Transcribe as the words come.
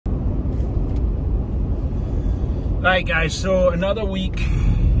Alright guys, so another week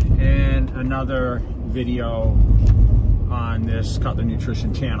and another video on this Cutler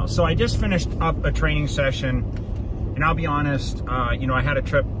Nutrition channel. So I just finished up a training session, and I'll be honest, you know, I had a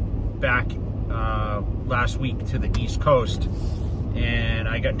trip back last week to the East Coast, and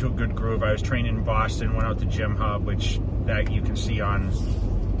I got into a good groove. I was training in Boston, went out to Gym Hub, which that you can see on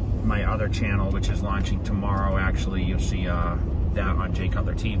my other channel, which is launching tomorrow. Actually, you'll see that on J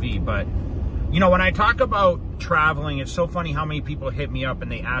Cutler TV. But you know, when I talk about traveling, it's so funny how many people hit me up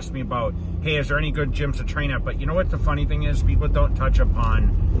and they ask me about, hey, is there any good gyms to train at? But you know what the funny thing is? People don't touch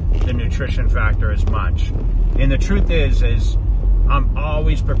upon the nutrition factor as much. And the truth is I'm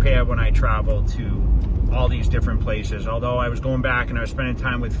always prepared when I travel to all these different places. Although I was going back and I was spending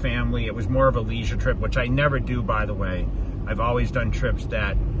time with family, it was more of a leisure trip, which I never do, by the way. I've always done trips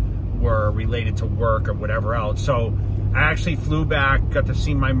that were related to work or whatever else. So I actually flew back, got to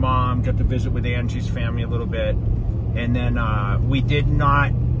see my mom, got to visit with Angie's family a little bit, and then we did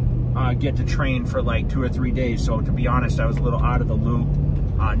not get to train for like 2 or 3 days. So to be honest, I was a little out of the loop.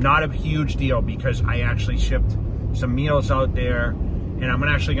 Not a huge deal, because I actually shipped some meals out there, and I'm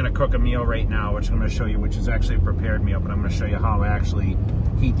actually going to cook a meal right now, which I'm going to show you, which is actually a prepared meal, but I'm going to show you how I actually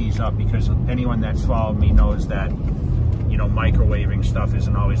heat these up, because anyone that's followed me knows that, you know, microwaving stuff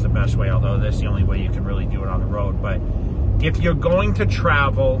isn't always the best way, although that's the only way you can really do it on the road. But if you're going to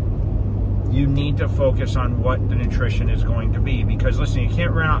travel, you need to focus on what the nutrition is going to be, because listen, you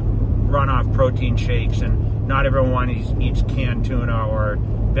can't run off protein shakes, and not everyone eats canned tuna or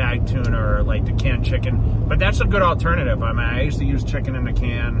bagged tuna or like the canned chicken, but that's a good alternative. I mean, I used to use chicken in a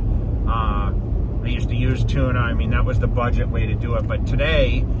can. I used to use tuna. I mean, that was the budget way to do it. But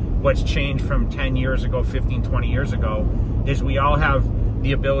today, what's changed from 10 years ago, 15, 20 years ago, is we all have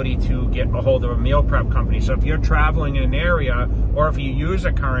the ability to get a hold of a meal prep company. So if you're traveling in an area, or if you use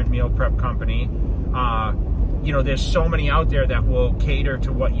a current meal prep company, you know, there's so many out there that will cater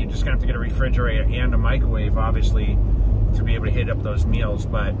to what you just gonna have to get a refrigerator and a microwave, obviously, to be able to hit up those meals.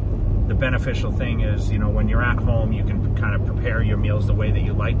 But the beneficial thing is, you know, when you're at home, you can kind of prepare your meals the way that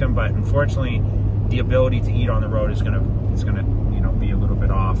you like them. But unfortunately, the ability to eat on the road is gonna, you know, be a little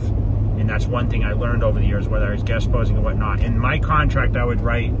bit off. And that's one thing I learned over the years, whether I was guest posing or whatnot. In my contract, I would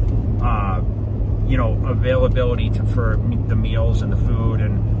write, you know, availability for the meals and the food,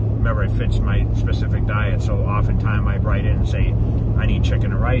 and remember, it fits my specific diet. So oftentimes I write in and say, I need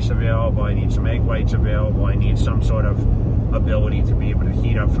chicken and rice available, I need some egg whites available, I need some sort of ability to be able to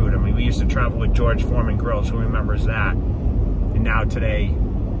heat up food. I mean, we used to travel with George Foreman Grills, who remembers that? And now today,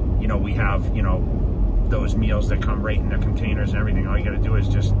 you know, we have, you know, those meals that come right in the containers and everything. All you got to do is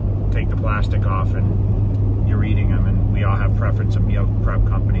just take the plastic off and you're eating them. And we all have preference of meal prep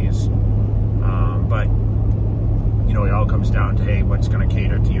companies. But, you know, it all comes down to, hey, what's going to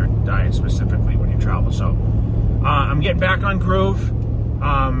cater to your diet specifically when you travel. So I'm getting back on groove.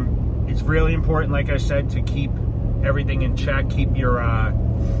 It's really important, like I said, to keep everything in check, keep your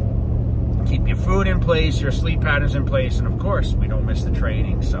food in place, your sleep patterns in place, and of course, we don't miss the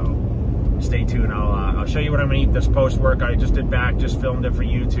training. So stay tuned. I'll show you what I'm gonna eat this post-workout. I just filmed it for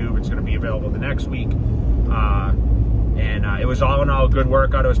YouTube. It's gonna be available the next week. It was all in all a good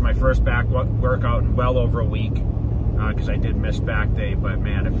workout. It was my first back workout in well over a week, because I did miss back day, but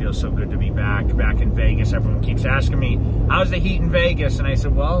man, it feels so good to be back in Vegas. Everyone keeps asking me, how's the heat in Vegas? And I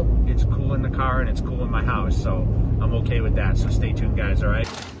said, well, it's cool in the car and it's cool in my house, so I'm okay with that. So stay tuned, guys, all right?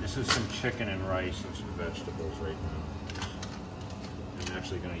 This is some chicken and rice and some vegetables right now. I'm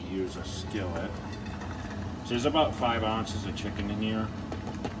actually gonna use a skillet. So there's about 5 ounces of chicken in here,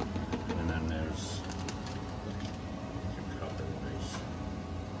 and then there's Cutler rice.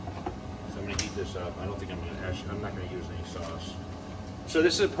 So I'm gonna heat this up. I don't think I'm not gonna use any sauce. So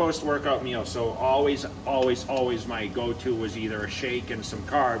this is a post-workout meal. So always my go-to was either a shake and some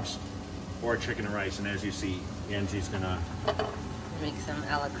carbs, or chicken and rice. And as you see, Angie's gonna make some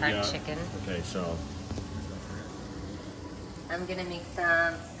a la carte chicken. Okay, so I'm gonna make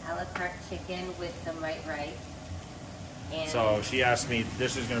some a la carte chicken with some white rice. And so she asked me,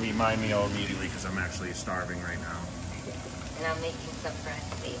 this is gonna be my meal immediately, because I'm actually starving right now. And I'm making some for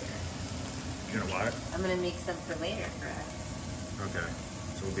us later. You're gonna what? I'm gonna make some for later for us. Okay,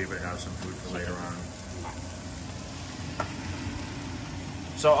 so we'll be able to have some food for later on.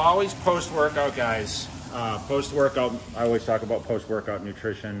 So always post-workout, guys. Post-workout, I always talk about post-workout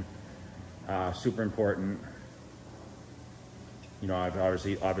nutrition. Super important. You know, I've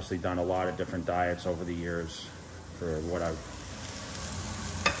obviously done a lot of different diets over the years for what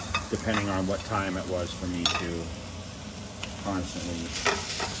depending on what time it was for me to constantly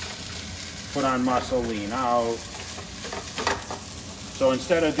put on muscle, lean out. So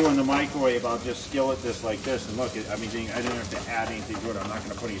instead of doing the microwave, I'll just skillet this like this, and look, I didn't have to add anything to it. I'm not going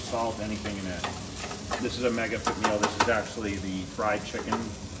to put any salt, anything in it. This is a mega fit meal. This is actually the fried chicken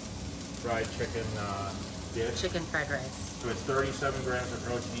dish. Chicken fried rice. So it's 37 grams of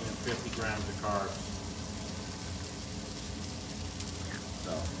protein and 50 grams of carbs.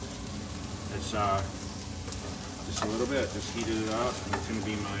 So it's just a little bit, just heated it up, and it's going to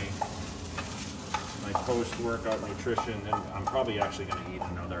be my post-workout nutrition, and I'm probably actually going to eat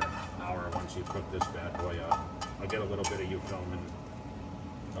another hour once you cook this bad boy up. I'll get a little bit of you filming,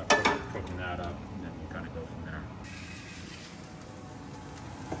 cooking that up, and then we'll kind of go from there.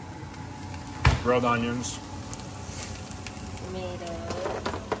 Grilled onions. Tomatoes.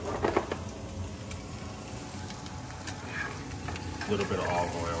 A little bit of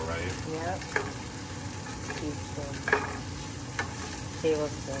olive oil, right? Yep.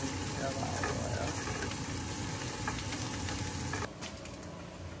 Tablespoon of olive oil.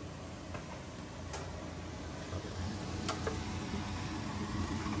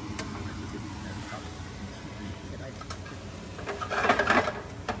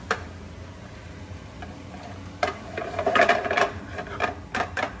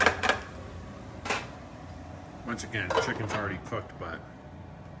 Once again, chicken's already cooked, but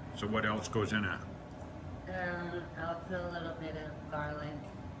so what else goes in it? I'll put a little bit of garlic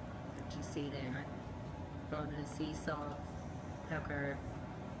that you see there. A little bit of sea salt, pepper,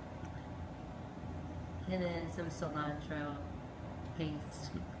 and then some cilantro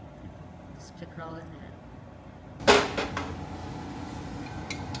paste. Just stick it all in there.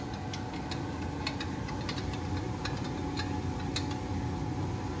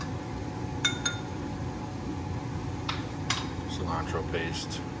 Cilantro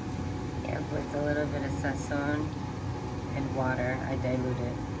paste. Yeah, with a little bit of sazon and water, I dilute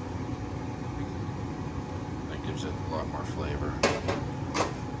it. That gives it a lot more flavor.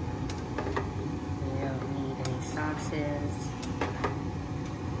 You don't need any sauces.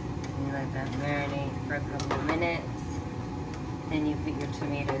 You let that marinate for a couple of minutes. Then you put your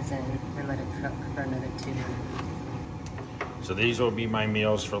tomatoes in and let it cook for another 2 minutes. So these will be my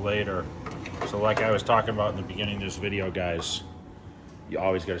meals for later. So like I was talking about in the beginning of this video, guys, you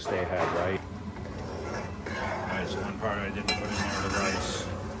always got to stay ahead, right? All right, so one part I didn't put in there, the rice.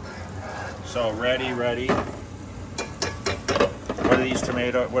 So ready.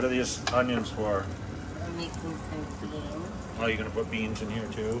 What are these onions for? I'm making some beans. Oh, you're gonna put beans in here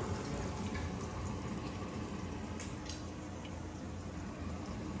too?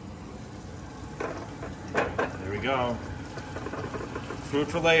 There we go. Food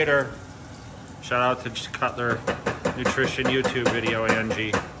for later. Shout out to Cutler Nutrition YouTube video,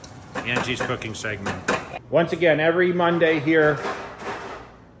 Angie. Angie's cooking segment. Once again, every Monday here,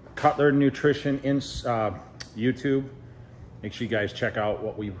 Cutler Nutrition YouTube. Make sure you guys check out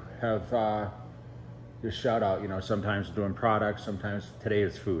what we have. Just shout out, sometimes doing products, sometimes today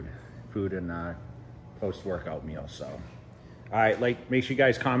is food and post-workout meals. So, all right, make sure you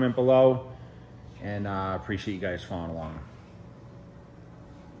guys comment below, and appreciate you guys following along.